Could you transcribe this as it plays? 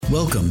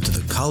Welcome to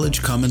the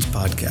College Commons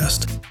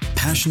Podcast,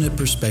 passionate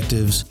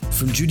perspectives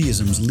from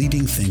Judaism's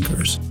leading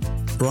thinkers.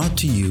 Brought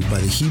to you by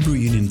the Hebrew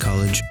Union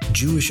College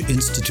Jewish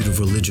Institute of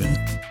Religion,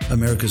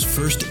 America's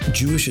first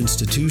Jewish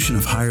institution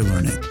of higher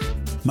learning.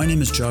 My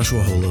name is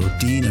Joshua Holo,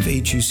 Dean of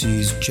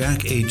HUC's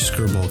Jack H.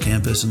 Skirball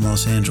campus in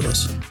Los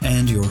Angeles,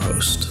 and your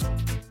host.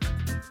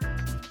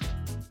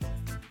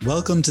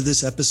 Welcome to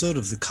this episode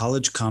of the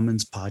College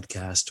Commons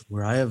Podcast,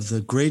 where I have the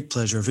great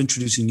pleasure of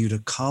introducing you to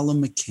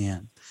Colum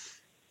McCann.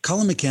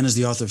 Colum McCann is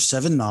the author of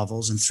 7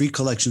 novels and 3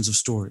 collections of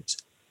stories.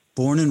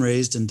 Born and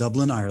raised in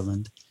Dublin,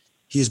 Ireland,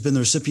 he has been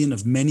the recipient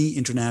of many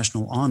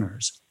international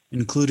honors,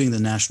 including the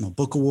National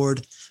Book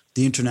Award,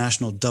 the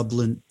International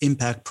Dublin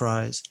Impact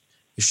Prize,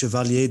 the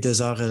Chevalier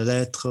des Arts et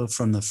Lettres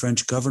from the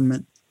French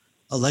government,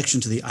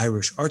 election to the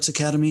Irish Arts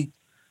Academy,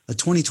 a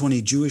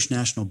 2020 Jewish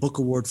National Book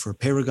Award for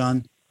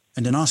Paragon,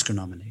 and an Oscar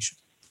nomination.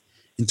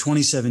 In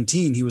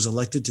 2017, he was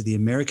elected to the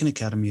American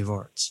Academy of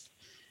Arts.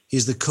 He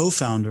is the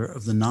co-founder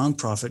of the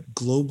nonprofit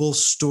Global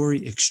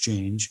Story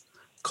Exchange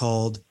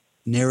called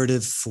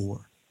Narrative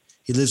 4.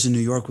 He lives in New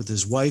York with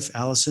his wife,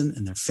 Allison,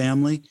 and their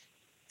family.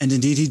 And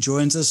indeed, he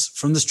joins us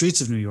from the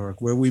streets of New York,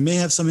 where we may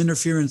have some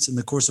interference in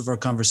the course of our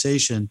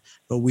conversation,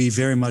 but we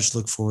very much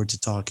look forward to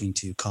talking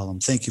to you, Colum.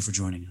 Thank you for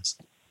joining us.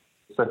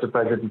 Such a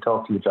pleasure to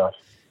talk to you, Josh.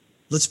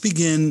 Let's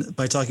begin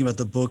by talking about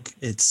the book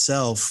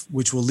itself,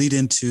 which will lead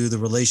into the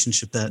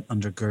relationship that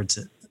undergirds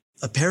it.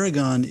 A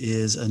Paragon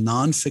is a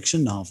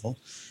nonfiction novel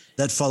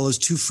that follows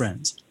 2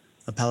 friends,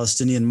 a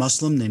Palestinian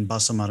Muslim named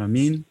Bassam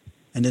Aramin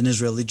and an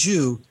Israeli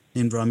Jew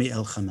named Rami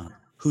Elchanan,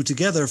 who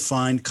together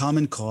find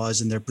common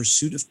cause in their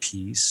pursuit of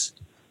peace,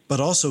 but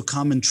also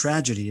common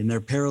tragedy in their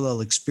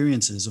parallel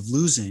experiences of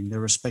losing their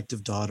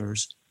respective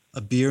daughters,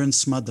 Abir and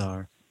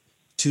Smadar,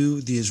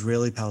 to the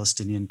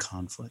Israeli-Palestinian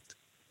conflict.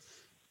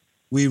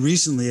 We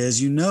recently,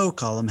 as you know,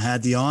 Colum,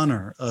 had the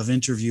honor of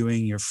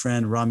interviewing your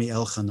friend Rami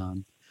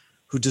Elchanan,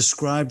 who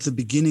described the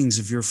beginnings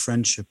of your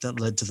friendship that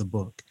led to the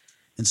book.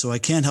 And so I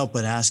can't help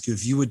but ask you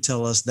if you would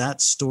tell us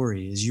that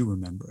story as you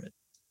remember it.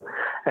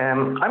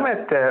 I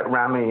met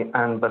Rami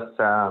and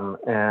Bassam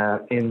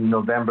in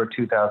November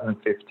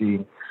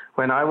 2015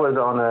 when I was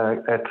on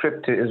a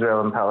trip to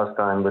Israel and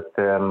Palestine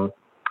with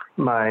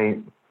my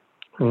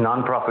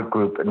nonprofit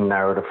group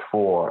Narrative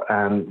 4.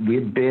 And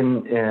we'd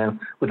been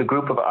with a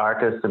group of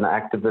artists and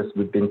activists.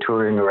 We'd been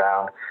touring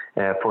around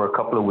for a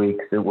couple of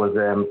weeks. It was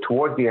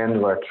towards the end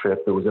of our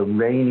trip. It was a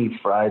rainy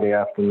Friday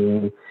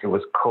afternoon. It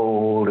was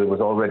cold. It was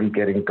already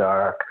getting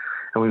dark.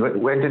 And we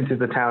went into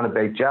the town of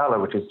Beit Jala,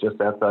 which is just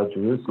outside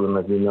Jerusalem,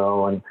 as you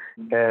know,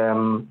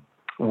 and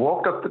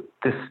walked up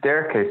this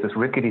staircase, this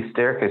rickety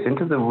staircase,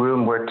 into the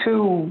room where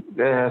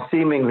 2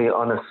 seemingly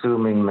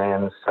unassuming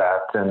men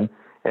sat, and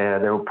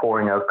they were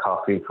pouring out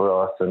coffee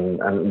for us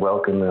and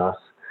welcoming us.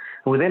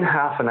 Within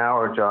half an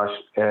hour, Josh,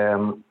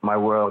 my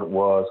world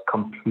was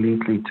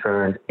completely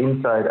turned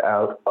inside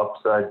out,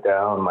 upside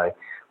down. My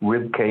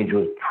rib cage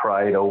was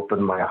pried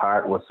open. My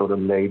heart was sort of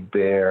laid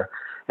bare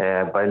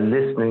by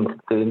listening to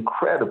the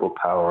incredible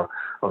power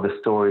of the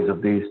stories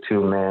of these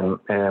 2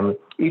 men,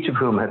 each of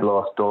whom had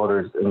lost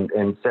daughters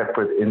in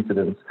separate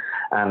incidents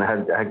and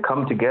had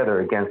come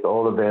together against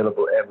all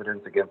available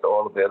evidence, against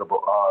all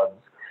available odds,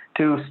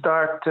 to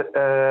start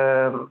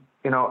a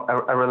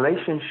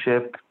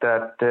relationship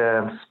that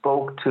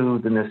spoke to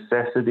the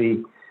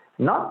necessity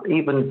not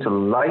even to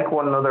like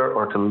one another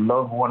or to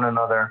love one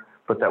another,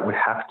 but that we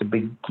have to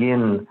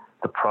begin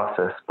the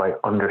process by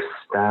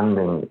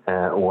understanding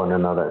one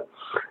another.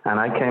 And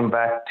I came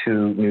back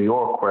to New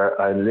York, where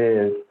I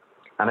live,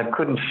 and I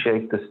couldn't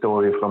shake the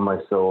story from my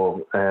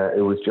soul.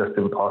 It was just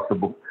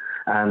impossible.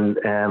 And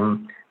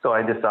so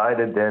I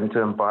decided then to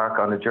embark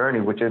on a journey,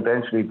 which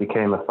eventually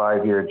became a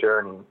 5-year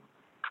journey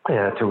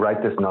to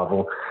write this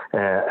novel,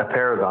 A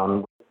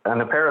Paragon.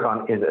 And a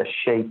paragon is a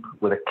shape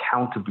with a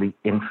countably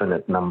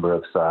infinite number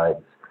of sides.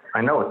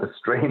 I know it's a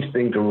strange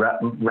thing to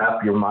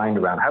wrap your mind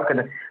around. How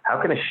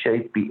can a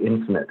shape be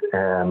infinite?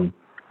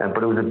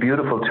 But it was a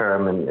beautiful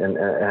term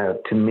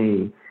to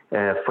me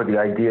for the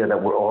idea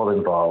that we're all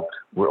involved,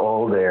 we're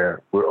all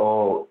there, we're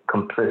all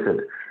complicit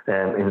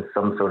in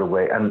some sort of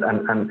way,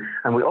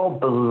 and we all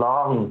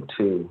belong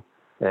to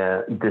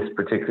this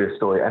particular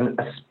story. And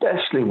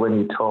especially when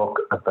you talk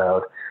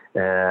about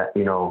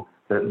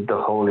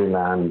the Holy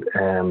Land,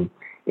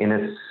 in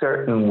a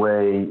certain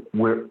way,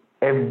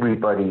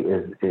 everybody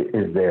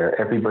is there.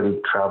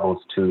 Everybody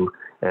travels to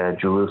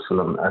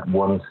Jerusalem at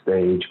one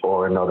stage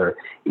or another,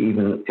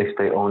 even if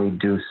they only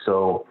do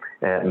so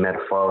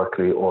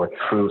metaphorically or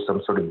through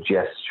some sort of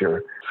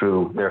gesture,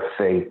 through their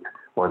faith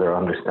or their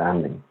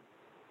understanding.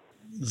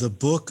 The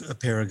book, A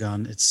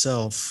Paragon,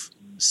 itself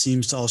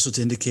seems to also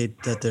to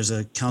indicate that there's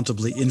a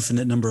countably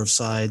infinite number of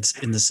sides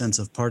in the sense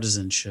of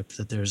partisanship,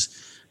 that there's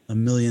a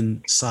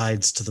million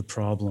sides to the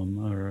problem,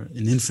 or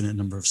an infinite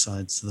number of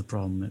sides to the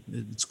problem.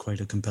 It's quite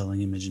a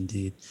compelling image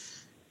indeed.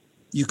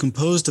 You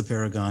composed A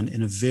Paragon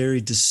in a very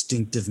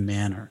distinctive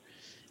manner.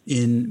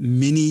 In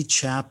many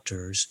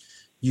chapters,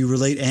 you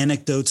relate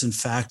anecdotes and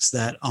facts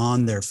that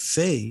on their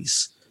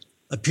face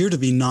appear to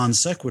be non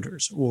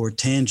sequiturs or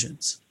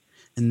tangents.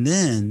 And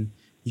then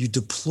you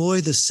deploy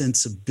the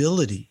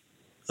sensibility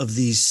of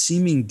these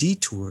seeming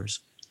detours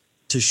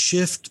to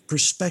shift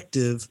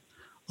perspective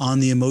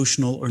on the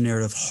emotional or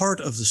narrative heart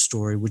of the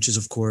story, which is,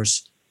 of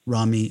course,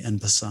 Rami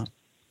and Bassam.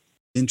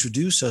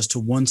 Introduce us to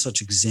one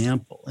such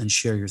example and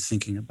share your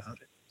thinking about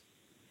it.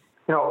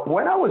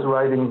 When I was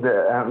writing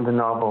the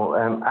novel,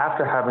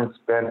 after having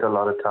spent a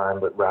lot of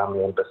time with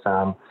Rami and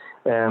Bassam,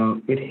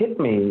 it hit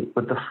me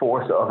with the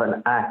force of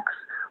an axe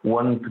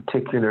one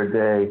particular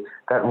day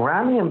that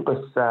Rami and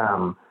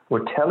Bassam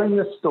were telling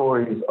the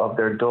stories of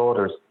their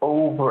daughters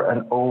over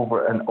and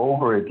over and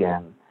over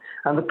again.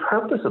 And the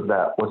purpose of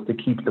that was to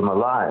keep them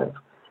alive.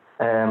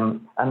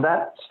 And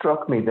that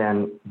struck me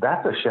then,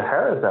 that's a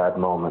Scheherazade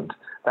moment.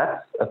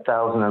 That's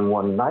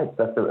 1001 Nights.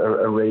 That's an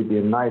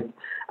Arabian Nights.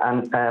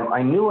 And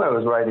I knew I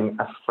was writing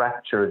a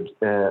fractured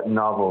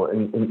novel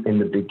in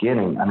the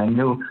beginning, and I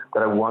knew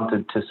that I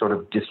wanted to sort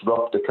of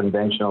disrupt the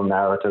conventional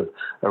narrative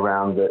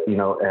around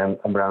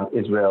around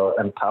Israel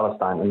and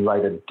Palestine and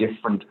write a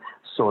different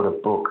sort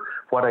of book.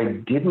 What I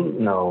didn't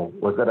know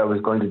was that I was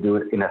going to do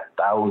it in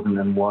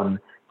 1001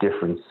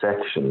 different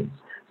sections.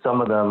 Some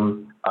of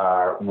them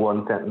are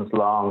one sentence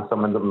long.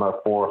 Some of them are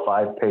 4 or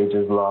 5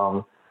 pages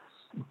long.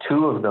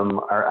 2 of them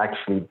are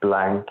actually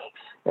blank.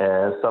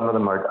 Some of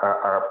them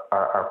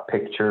are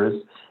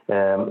pictures.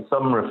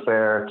 Some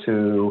refer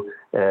to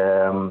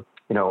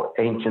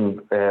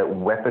ancient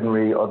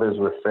weaponry. Others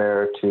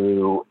refer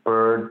to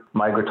bird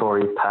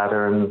migratory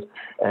patterns.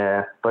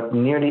 But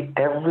nearly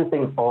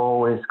everything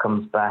always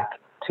comes back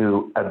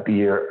to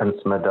Abir and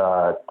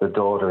Smadar, the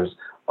daughters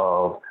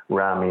of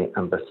Rami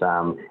and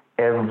Bassam.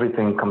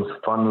 Everything comes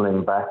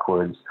funneling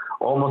backwards,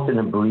 almost in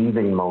a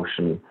breathing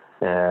motion,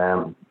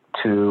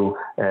 to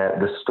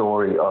the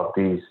story of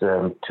these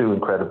 2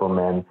 incredible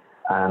men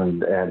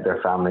and their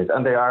families.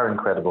 And they are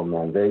incredible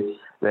men. They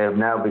have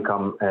now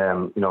become,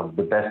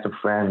 the best of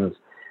friends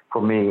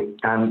for me.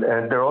 And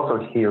they're also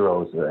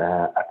heroes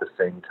at the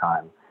same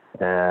time.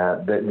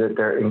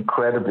 They're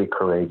incredibly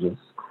courageous.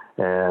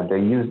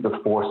 They use the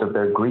force of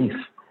their grief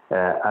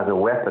as a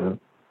weapon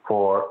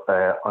for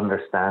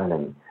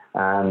understanding.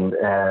 And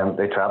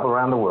they travel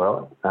around the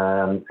world.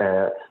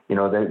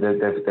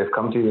 They've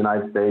come to the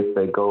United States.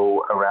 They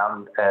go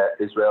around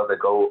Israel. They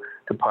go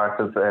to parts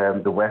of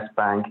the West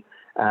Bank,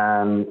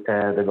 and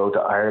they go to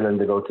Ireland.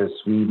 They go to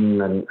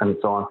Sweden, and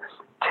so on,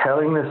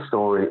 telling this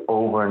story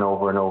over and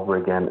over and over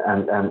again.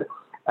 And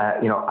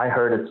I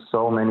heard it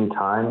so many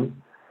times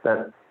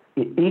that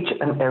each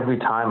and every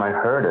time I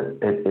heard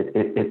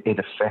it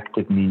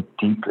affected me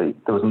deeply.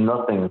 There was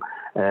nothing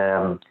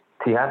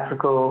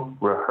theatrical,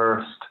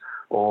 rehearsed,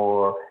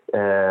 or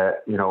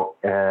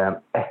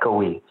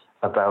echoey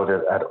about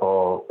it at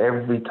all.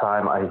 Every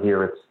time I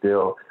hear it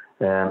still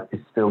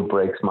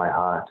breaks my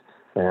heart.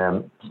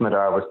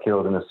 Smadar was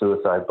killed in a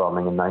suicide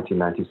bombing in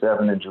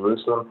 1997 in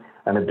Jerusalem,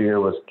 and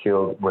Abir was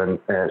killed when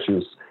she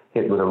was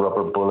hit with a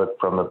rubber bullet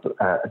from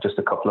just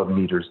a couple of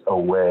meters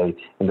away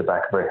in the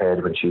back of her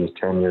head when she was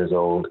 10 years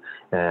old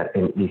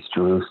in East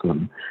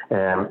Jerusalem.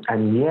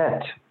 And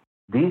yet,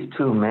 these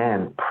 2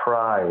 men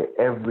pry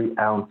every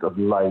ounce of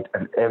light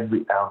and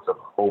every ounce of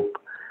hope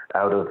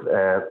out of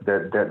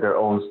their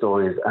own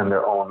stories and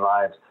their own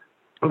lives.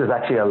 There's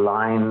actually a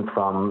line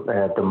from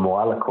the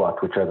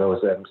Mu'allaqat, which are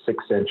those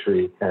 6th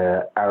century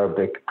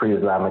Arabic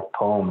pre-Islamic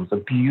poems, a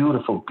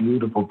beautiful,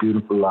 beautiful,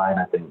 beautiful line,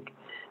 I think,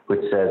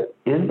 which says,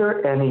 "Is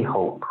there any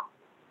hope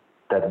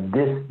that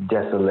this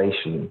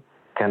desolation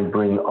can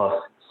bring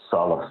us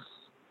solace?"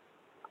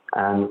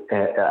 And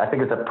I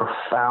think it's a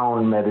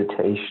profound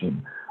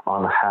meditation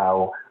on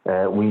how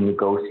we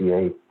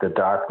negotiate the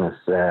darkness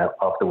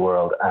of the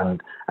world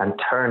and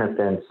turn it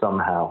then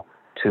somehow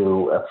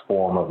to a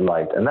form of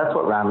light. And that's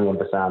what Rami and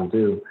Bassam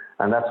do.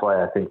 And that's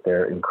why I think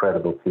they're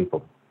incredible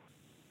people.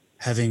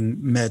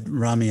 Having met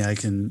Rami, I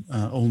can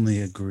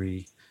only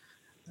agree.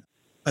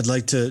 I'd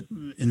like to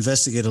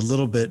investigate a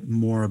little bit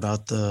more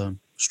about the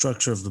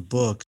structure of the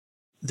book.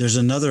 There's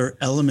another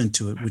element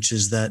to it, which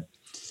is that,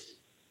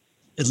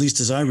 at least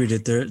as I read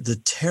it,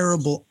 the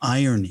terrible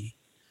irony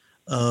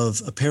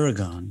of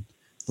Apeirogon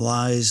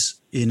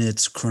lies in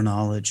its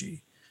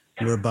chronology,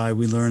 whereby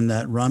we learn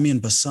that Rami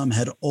and Bassam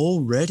had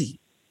already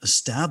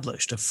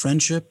established a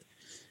friendship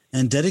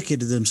and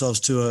dedicated themselves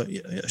to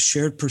a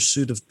shared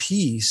pursuit of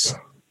peace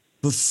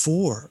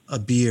before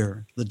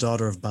Abir, the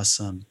daughter of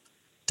Bassam,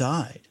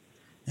 died.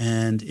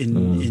 And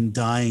in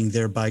dying,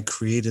 thereby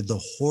created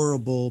the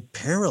horrible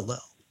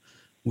parallel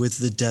with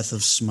the death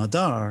of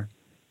Smadar,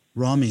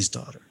 Rami's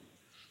daughter.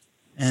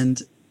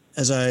 And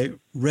as I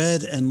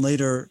read and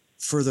later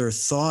further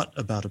thought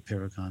about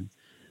Apeirogon,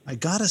 I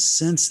got a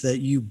sense that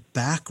you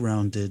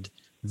backgrounded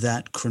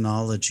that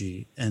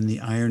chronology and the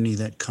irony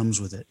that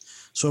comes with it.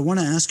 So I want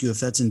to ask you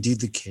if that's indeed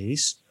the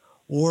case,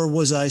 or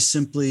was I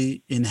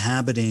simply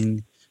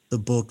inhabiting the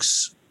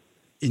book's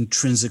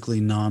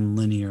intrinsically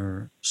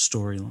nonlinear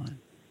storyline?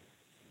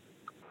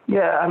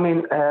 Yeah, I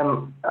mean,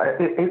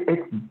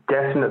 it's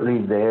definitely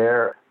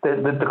there.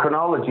 The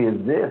chronology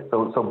is this.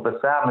 So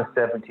Bassam is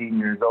 17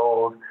 years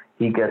old.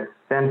 He gets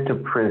sent to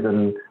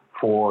prison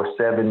for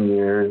 7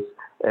 years.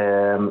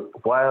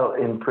 while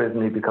in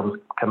prison, he becomes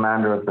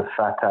commander of the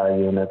Fatah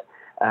unit.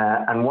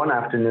 And one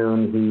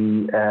afternoon,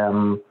 he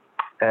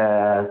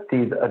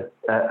sees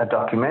a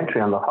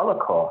documentary on the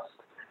Holocaust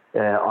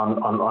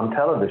on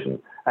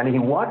television. And he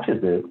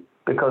watches it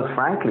because,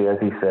 frankly, as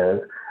he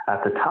says,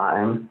 at the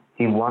time,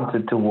 he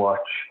wanted to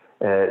watch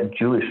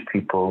Jewish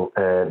people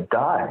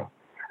die.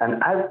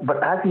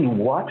 But as he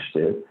watched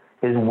it,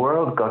 his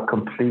world got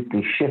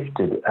completely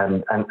shifted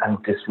and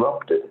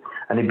disrupted.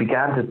 And he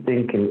began to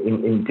think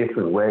in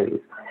different ways.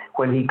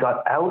 When he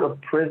got out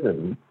of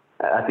prison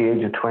at the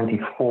age of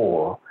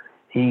 24,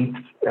 he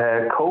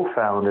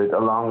co-founded,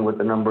 along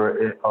with a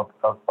number of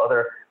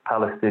other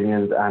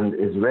Palestinians and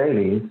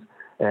Israelis,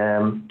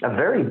 a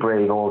very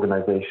brave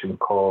organization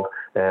called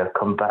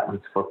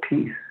Combatants for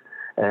Peace.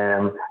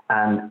 And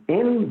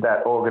in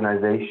that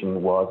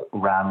organization was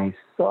Rami's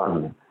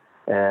son.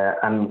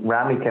 And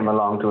Rami came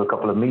along to a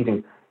couple of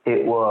meetings.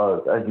 It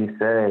was, as you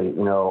say,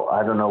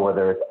 I don't know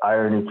whether it's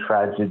irony,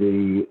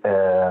 tragedy,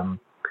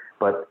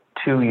 but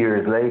 2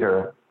 years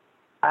later,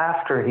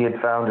 after he had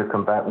founded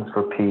Combatants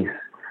for Peace,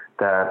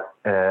 that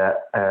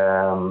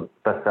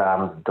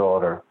Bassam's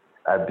daughter,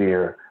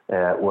 Abir,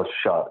 was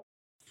shot.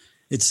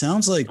 It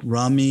sounds like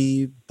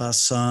Rami,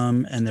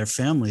 Bassam, and their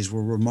families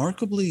were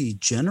remarkably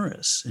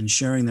generous in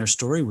sharing their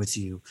story with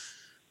you.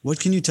 What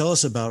can you tell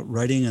us about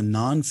writing a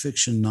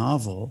nonfiction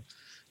novel,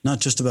 not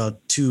just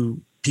about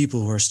two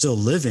people who are still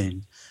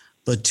living,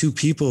 but two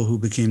people who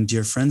became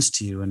dear friends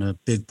to you and a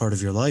big part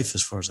of your life,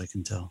 as far as I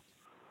can tell?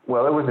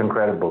 Well, it was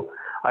incredible.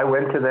 I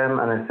went to them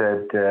and I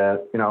said,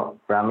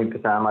 Rami,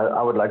 Bassam,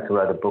 I would like to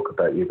write a book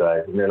about you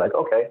guys. And they're like,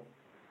 okay.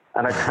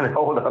 And I kind of,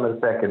 hold on a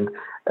second.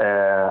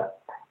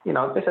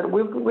 They said,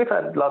 we've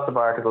had lots of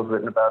articles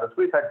written about us.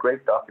 We've had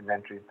great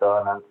documentaries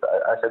done. And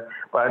I said,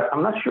 but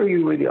I'm not sure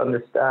you really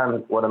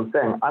understand what I'm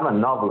saying. I'm a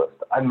novelist.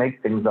 I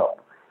make things up.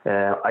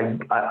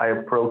 I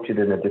approach it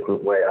in a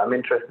different way. I'm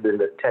interested in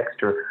the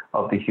texture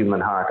of the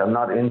human heart. I'm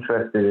not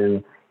interested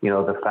in,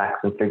 the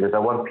facts and figures. I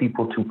want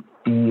people to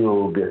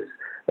feel this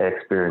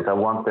experience. I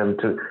want them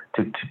to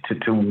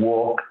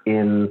walk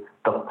in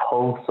the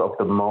pulse of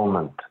the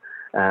moment.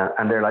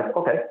 And they're like,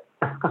 okay.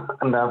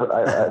 And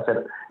I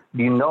said,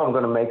 do you know I'm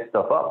going to make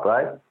stuff up,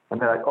 right? And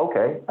they're like,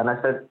 okay. And I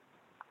said,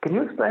 can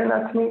you explain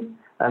that to me?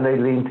 And they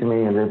leaned to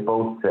me and they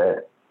both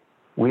said,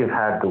 we have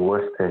had the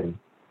worst thing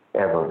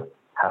ever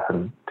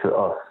happen to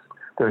us.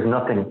 There's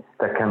nothing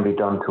that can be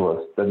done to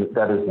us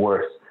that is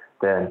worse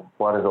than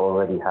what has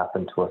already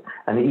happened to us.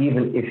 And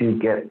even if you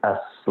get a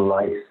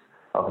slice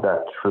of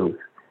that truth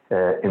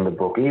in the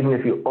book, even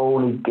if you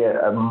only get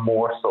a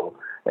morsel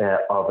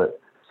of it,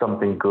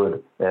 something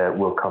good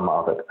will come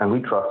of it. And we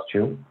trust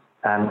you.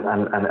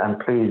 And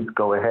please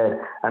go ahead.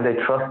 And they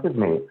trusted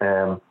me.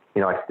 I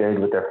stayed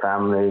with their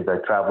families. I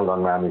traveled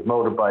on Rami's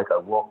motorbike. I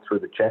walked through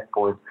the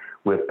checkpoints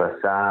with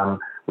Bassam.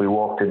 We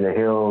walked in the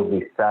hills.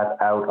 We sat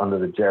out under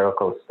the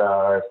Jericho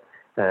stars.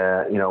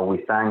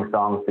 We sang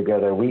songs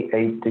together. We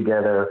ate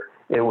together.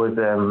 It was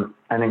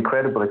an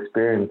incredible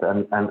experience.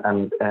 And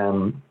I've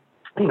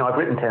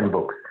written 10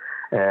 books.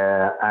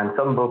 And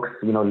some books,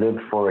 live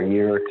for a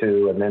year or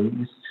two, and then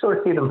you sort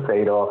of see them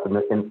fade off in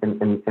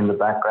the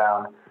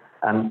background.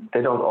 And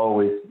they don't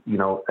always,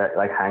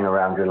 hang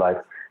around your life.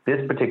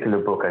 This particular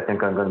book, I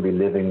think I'm going to be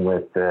living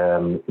with,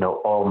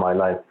 all my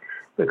life,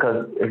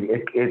 because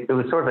it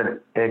was sort of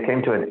it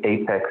came to an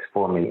apex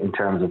for me in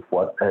terms of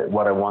what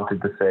I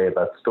wanted to say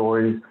about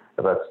stories,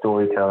 about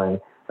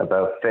storytelling,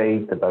 about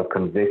faith, about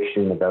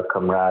conviction, about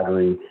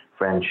camaraderie,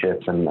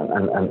 friendships, and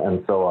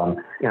so on.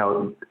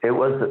 It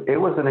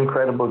was an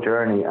incredible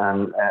journey,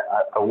 and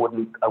I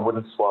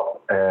wouldn't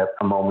swap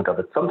a moment of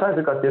it. Sometimes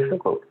it got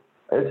difficult.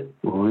 It's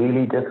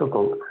really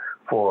difficult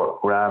for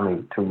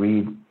Rami to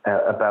read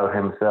about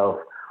himself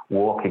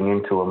walking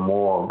into a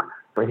morgue.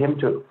 For him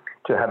to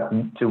have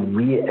to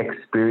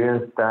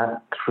re-experience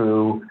that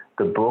through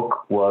the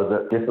book was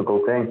a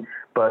difficult thing.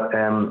 But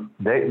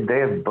they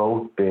have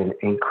both been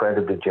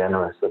incredibly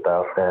generous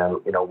about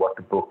what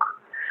the book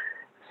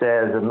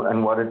says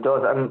and what it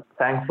does. And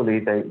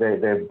thankfully,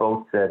 they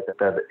both said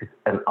that it's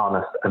an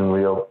honest and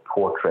real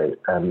portrait.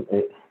 And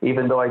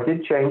even though I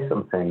did change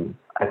some things,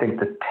 I think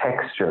the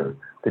texture,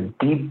 the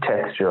deep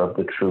texture of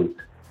the truth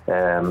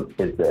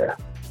is there.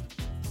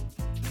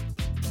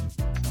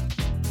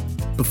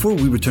 Before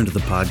we return to the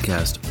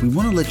podcast, we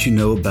want to let you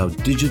know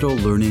about digital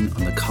learning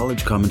on the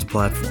College Commons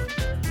platform.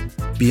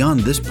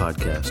 Beyond this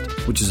podcast,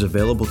 which is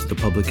available to the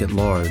public at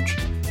large,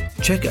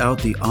 check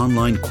out the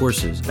online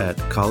courses at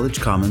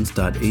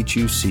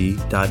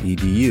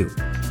collegecommons.huc.edu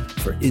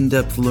for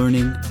in-depth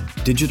learning,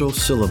 digital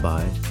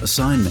syllabi,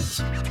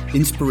 assignments,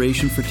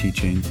 inspiration for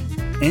teaching,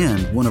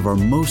 and one of our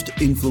most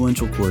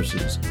influential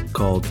courses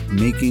called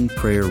Making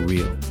Prayer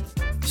Real.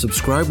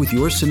 Subscribe with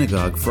your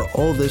synagogue for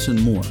all this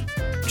and more.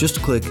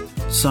 Just click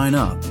Sign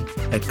Up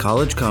at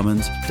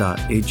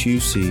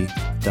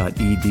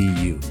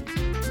collegecommons.huc.edu.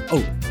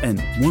 Oh,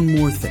 and one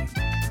more thing.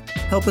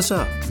 Help us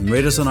out and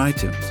rate us on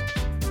iTunes.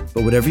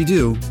 But whatever you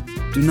do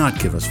not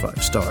give us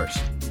 5 stars,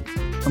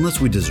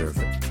 unless we deserve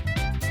it.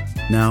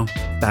 Now,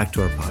 back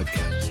to our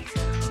podcast.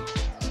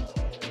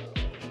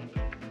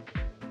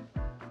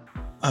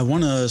 I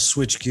want to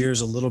switch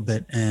gears a little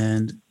bit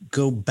and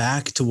go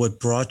back to what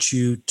brought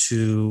you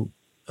to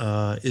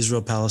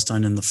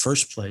Israel-Palestine in the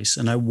first place.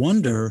 And I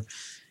wonder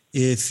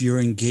if your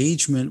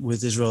engagement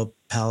with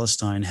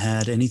Israel-Palestine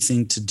had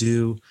anything to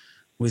do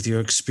with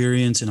your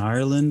experience in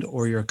Ireland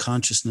or your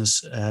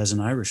consciousness as an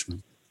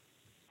Irishman.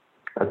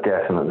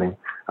 Definitely.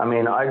 I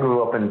mean, I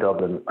grew up in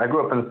Dublin. I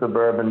grew up in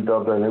suburban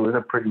Dublin. It was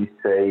a pretty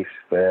safe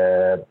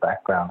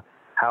background.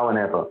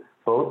 However,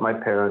 both my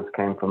parents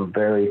came from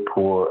very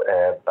poor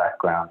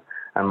backgrounds.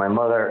 And my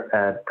mother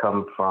had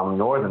come from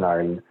Northern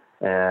Ireland.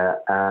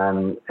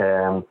 And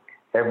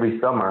every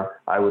summer,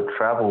 I would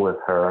travel with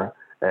her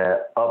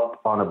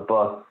up on a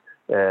bus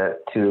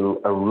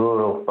to a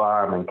rural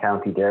farm in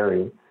County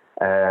Derry,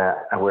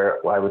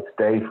 where I would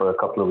stay for a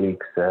couple of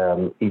weeks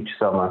each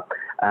summer.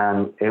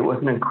 And it was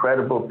an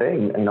incredible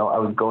thing. You know, I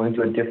was going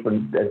to a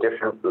different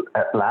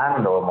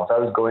land almost. I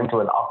was going to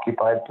an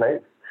occupied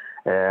place.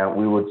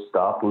 We would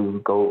stop, we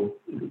would go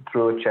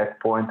through a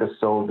checkpoint.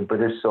 The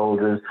British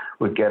soldiers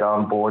would get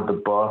on board the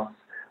bus.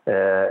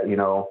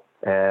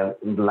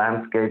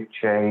 Landscape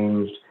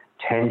changed,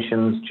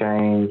 tensions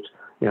changed.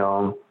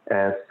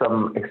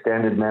 Some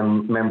extended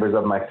members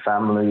of my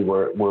family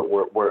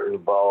were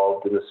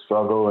involved in the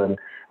struggle, and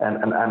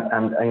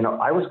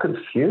I was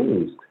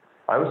confused.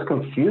 I was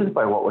confused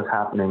by what was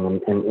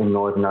happening in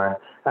Northern Ireland.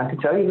 And to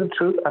tell you the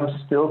truth, I'm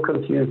still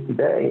confused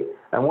today.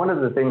 And one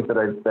of the things that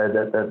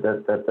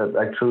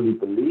I truly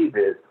believe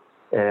is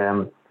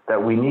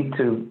that we need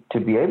to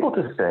be able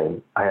to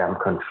say, I am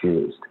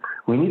confused.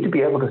 We need to be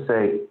able to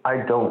say,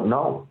 I don't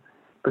know.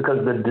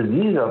 Because the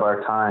disease of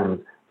our times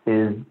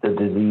is the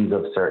disease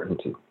of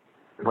certainty.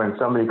 When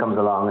somebody comes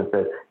along and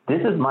says,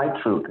 this is my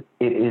truth,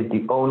 it is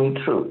the only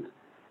truth,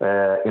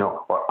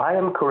 or I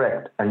am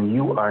correct and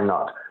you are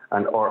not.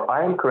 Or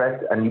I am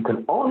correct, and you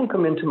can only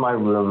come into my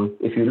room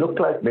if you look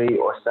like me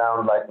or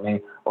sound like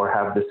me or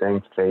have the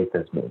same faith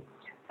as me.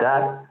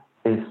 That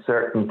is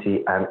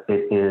certainty, and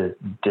it is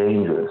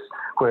dangerous.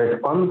 Whereas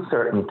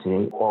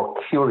uncertainty or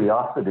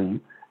curiosity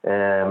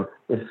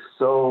is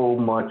so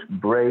much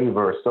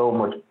braver, so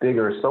much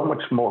bigger, so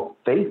much more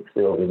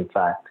faith-filled, in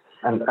fact.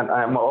 And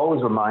I'm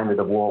always reminded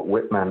of Walt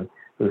Whitman,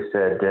 who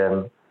said,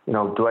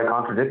 do I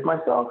contradict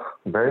myself?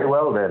 Very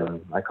well,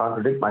 then. I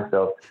contradict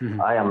myself. Mm-hmm.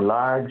 I am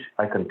large.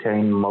 I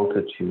contain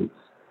multitudes.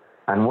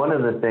 And one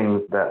of the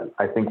things that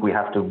I think we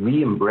have to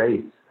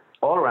re-embrace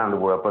all around the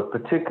world, but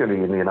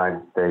particularly in the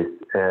United States,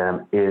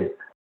 is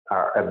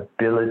our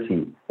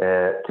ability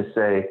to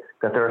say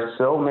that there are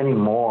so many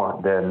more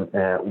than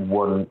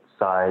one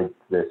side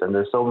to this, and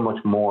there's so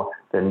much more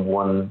than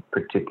one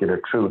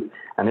particular truth.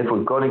 And if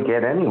we're going to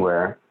get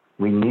anywhere,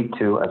 we need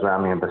to, as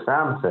Rami and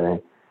Bassam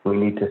say, we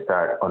need to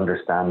start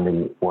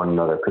understanding one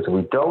another. Because if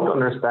we don't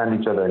understand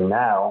each other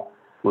now,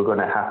 we're going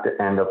to have to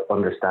end up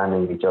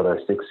understanding each other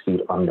 6 feet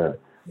under.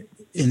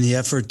 In the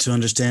effort to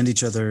understand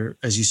each other,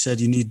 as you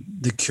said, you need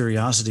the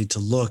curiosity to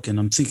look. And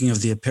I'm thinking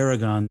of the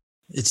Apeirogon.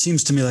 It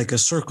seems to me like a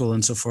circle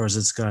insofar as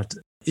it's got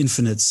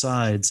infinite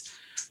sides.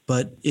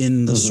 But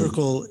in the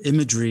circle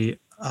imagery,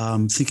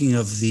 thinking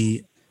of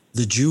the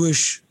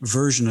Jewish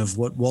version of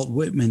what Walt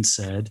Whitman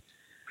said,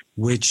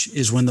 which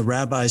is when the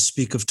rabbis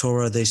speak of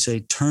Torah, they say,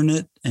 turn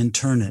it,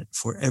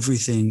 for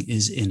everything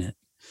is in it.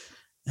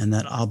 And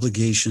that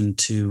obligation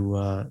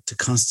to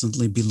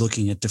constantly be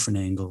looking at different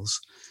angles.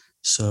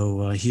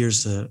 So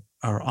here's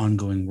our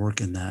ongoing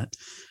work in that.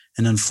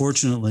 And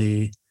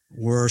unfortunately,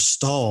 we're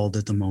stalled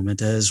at the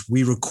moment as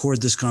we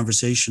record this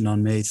conversation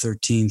on May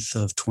 13th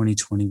of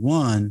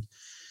 2021.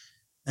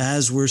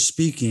 As we're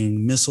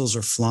speaking, missiles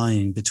are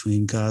flying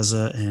between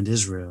Gaza and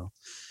Israel.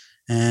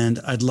 And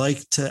I'd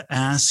like to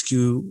ask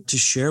you to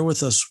share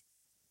with us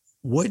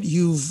what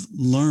you've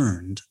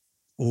learned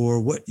or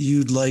what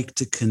you'd like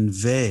to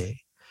convey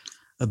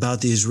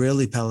about the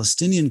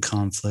Israeli-Palestinian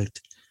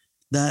conflict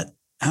that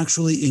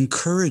actually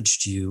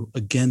encouraged you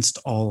against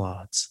all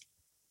odds.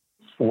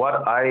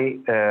 What I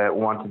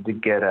wanted to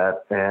get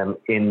at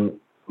in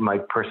my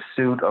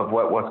pursuit of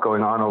what's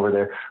going on over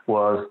there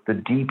was the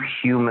deep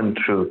human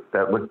truth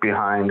that was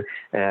behind,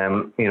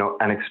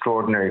 an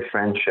extraordinary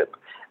friendship.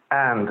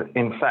 And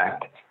in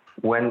fact,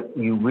 when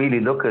you really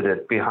look at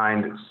it,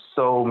 behind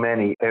so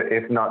many,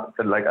 if not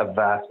like a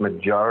vast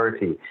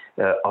majority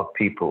of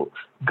people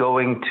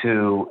going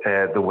to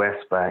the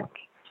West Bank,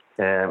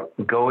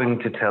 going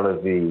to Tel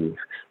Aviv,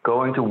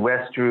 going to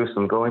West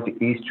Jerusalem, going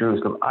to East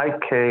Jerusalem, I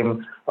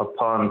came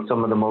upon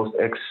some of the most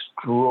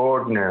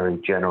extraordinary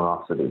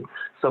generosity,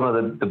 some of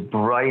the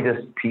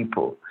brightest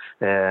people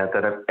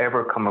that I've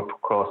ever come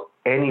across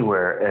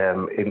anywhere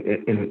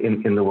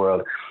in the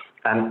world.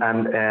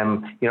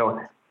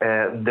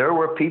 There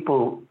were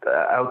people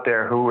out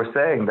there who were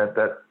saying that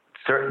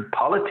certain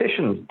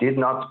politicians did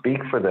not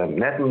speak for them.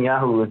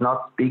 Netanyahu is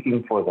not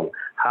speaking for them.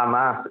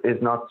 Hamas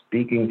is not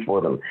speaking for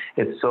them.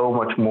 It's so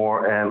much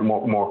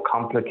more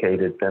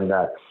complicated than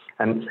that.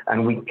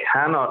 And we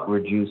cannot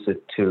reduce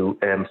it to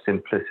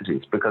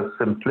simplicities, because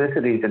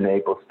simplicities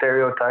enable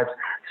stereotypes.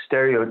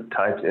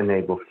 Stereotypes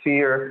enable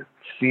fear.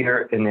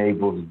 fear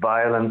enables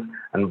violence,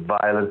 and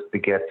violence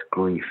begets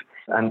grief.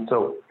 And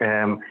so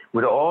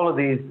with all of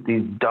these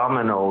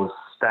dominoes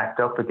stacked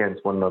up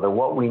against one another,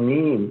 what we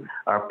need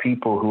are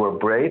people who are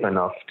brave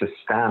enough to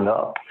stand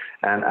up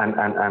and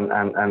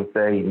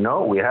say,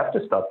 no, we have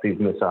to stop these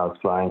missiles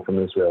flying from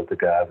Israel to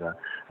Gaza.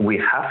 We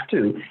have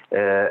to,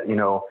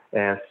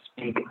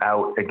 speak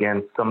out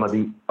against some of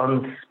the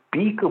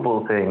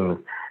unspeakable things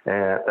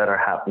that are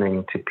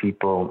happening to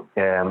people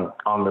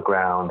on the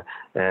ground.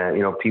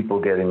 People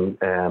getting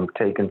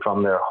taken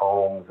from their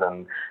homes,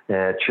 and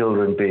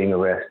children being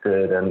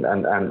arrested, and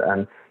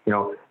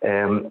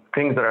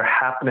things that are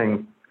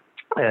happening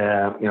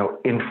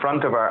in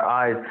front of our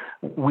eyes.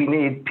 We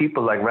need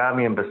people like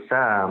Rami and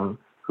Bassam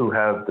who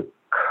have the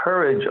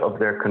courage of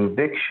their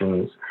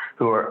convictions,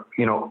 who are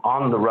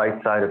on the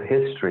right side of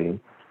history,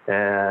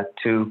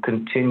 to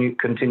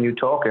continue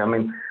talking. I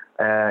mean,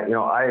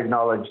 I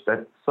acknowledge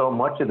that so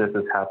much of this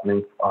is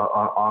happening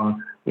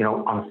on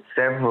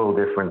several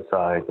different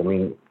sides. I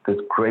mean,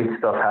 there's great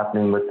stuff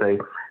happening with the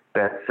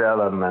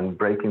B'Tselem and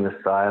Breaking the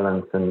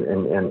Silence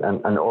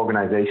and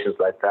organizations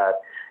like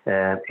that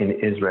in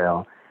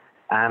Israel.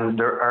 And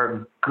there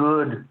are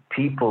good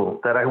people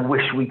that I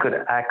wish we could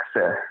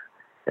access.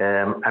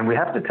 And we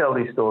have to tell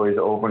these stories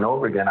over and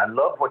over again. I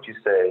love what you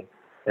say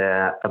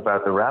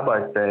about the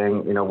rabbis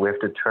saying, we have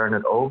to turn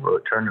it over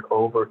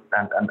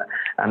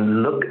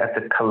and look at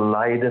the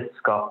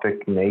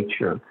kaleidoscopic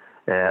nature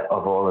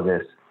of all of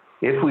this.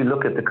 If we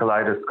look at the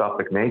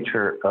kaleidoscopic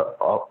nature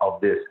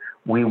of this,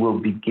 we will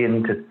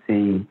begin to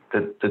see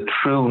the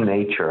true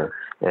nature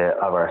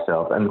of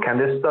ourselves. And can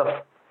this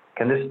stuff,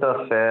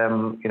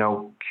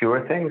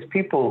 cure things?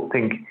 People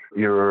think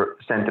you're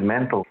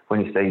sentimental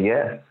when you say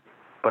yes,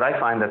 but I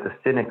find that the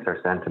cynics are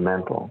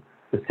sentimental.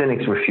 The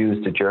cynics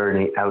refuse to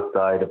journey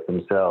outside of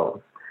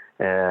themselves.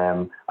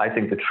 I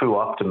think the true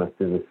optimist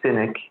is a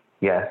cynic.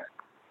 Yes,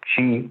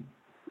 she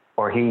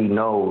or he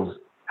knows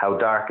how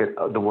dark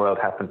the world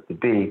happens to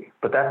be,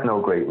 but that's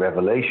no great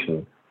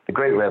revelation. The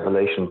great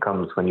revelation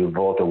comes when you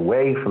vault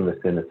away from the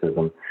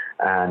cynicism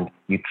and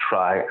you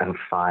try and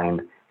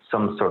find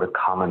some sort of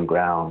common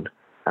ground.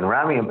 And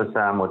Rami and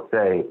Bassam would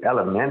say,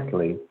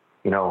 elementally,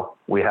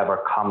 we have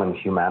our common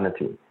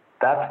humanity.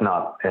 That's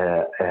not,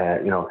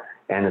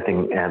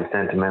 anything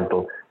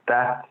sentimental.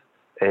 That's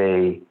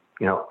a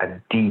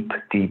deep,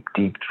 deep,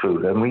 deep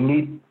truth. And we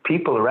need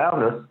people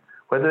around us,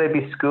 whether they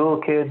be school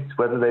kids,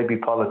 whether they be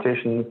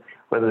politicians,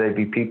 whether they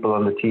be people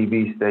on the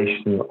TV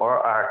station or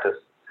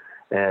artists,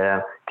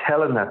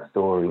 telling that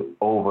story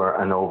over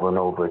and over and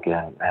over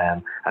again.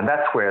 And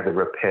that's where the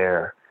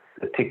repair,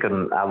 the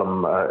Tikkun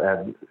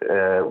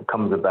Olam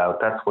comes about.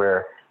 That's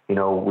where,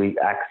 we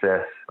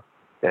access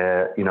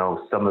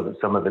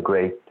some of the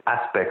great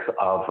aspects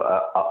of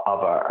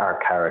our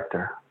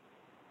character.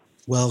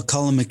 Well,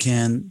 Colum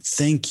McCann,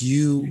 thank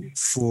you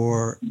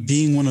for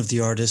being one of the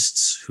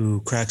artists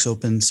who cracks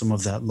open some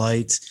of that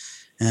light,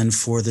 and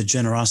for the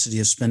generosity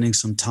of spending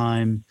some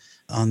time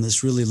on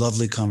this really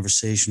lovely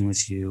conversation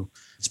with you.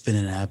 It's been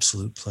an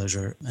absolute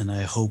pleasure, and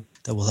I hope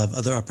that we'll have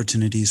other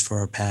opportunities for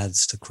our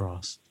paths to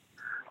cross.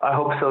 I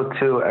hope so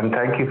too, and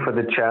thank you for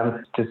the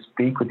chance to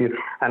speak with you.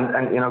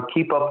 And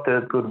keep up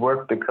the good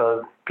work,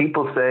 because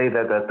people say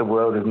that the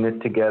world is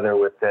knit together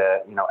with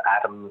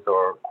atoms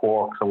or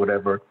quarks or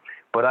whatever,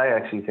 but I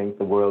actually think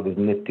the world is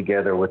knit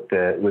together with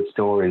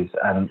stories.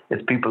 And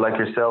it's people like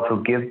yourself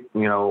who give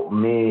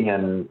me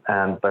and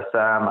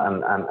Bassam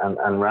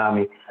and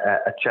Rami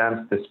a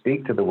chance to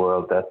speak to the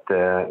world that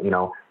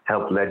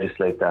help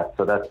legislate that.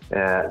 So that's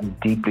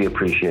deeply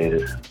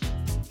appreciated.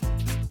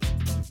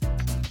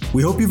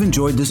 We hope you've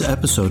enjoyed this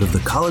episode of the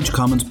College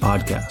Commons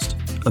Podcast,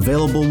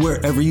 available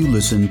wherever you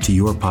listen to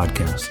your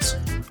podcasts,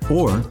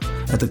 or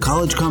at the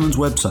College Commons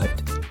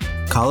website,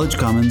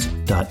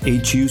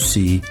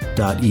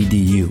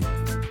 collegecommons.huc.edu,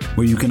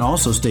 where you can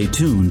also stay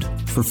tuned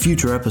for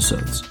future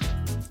episodes.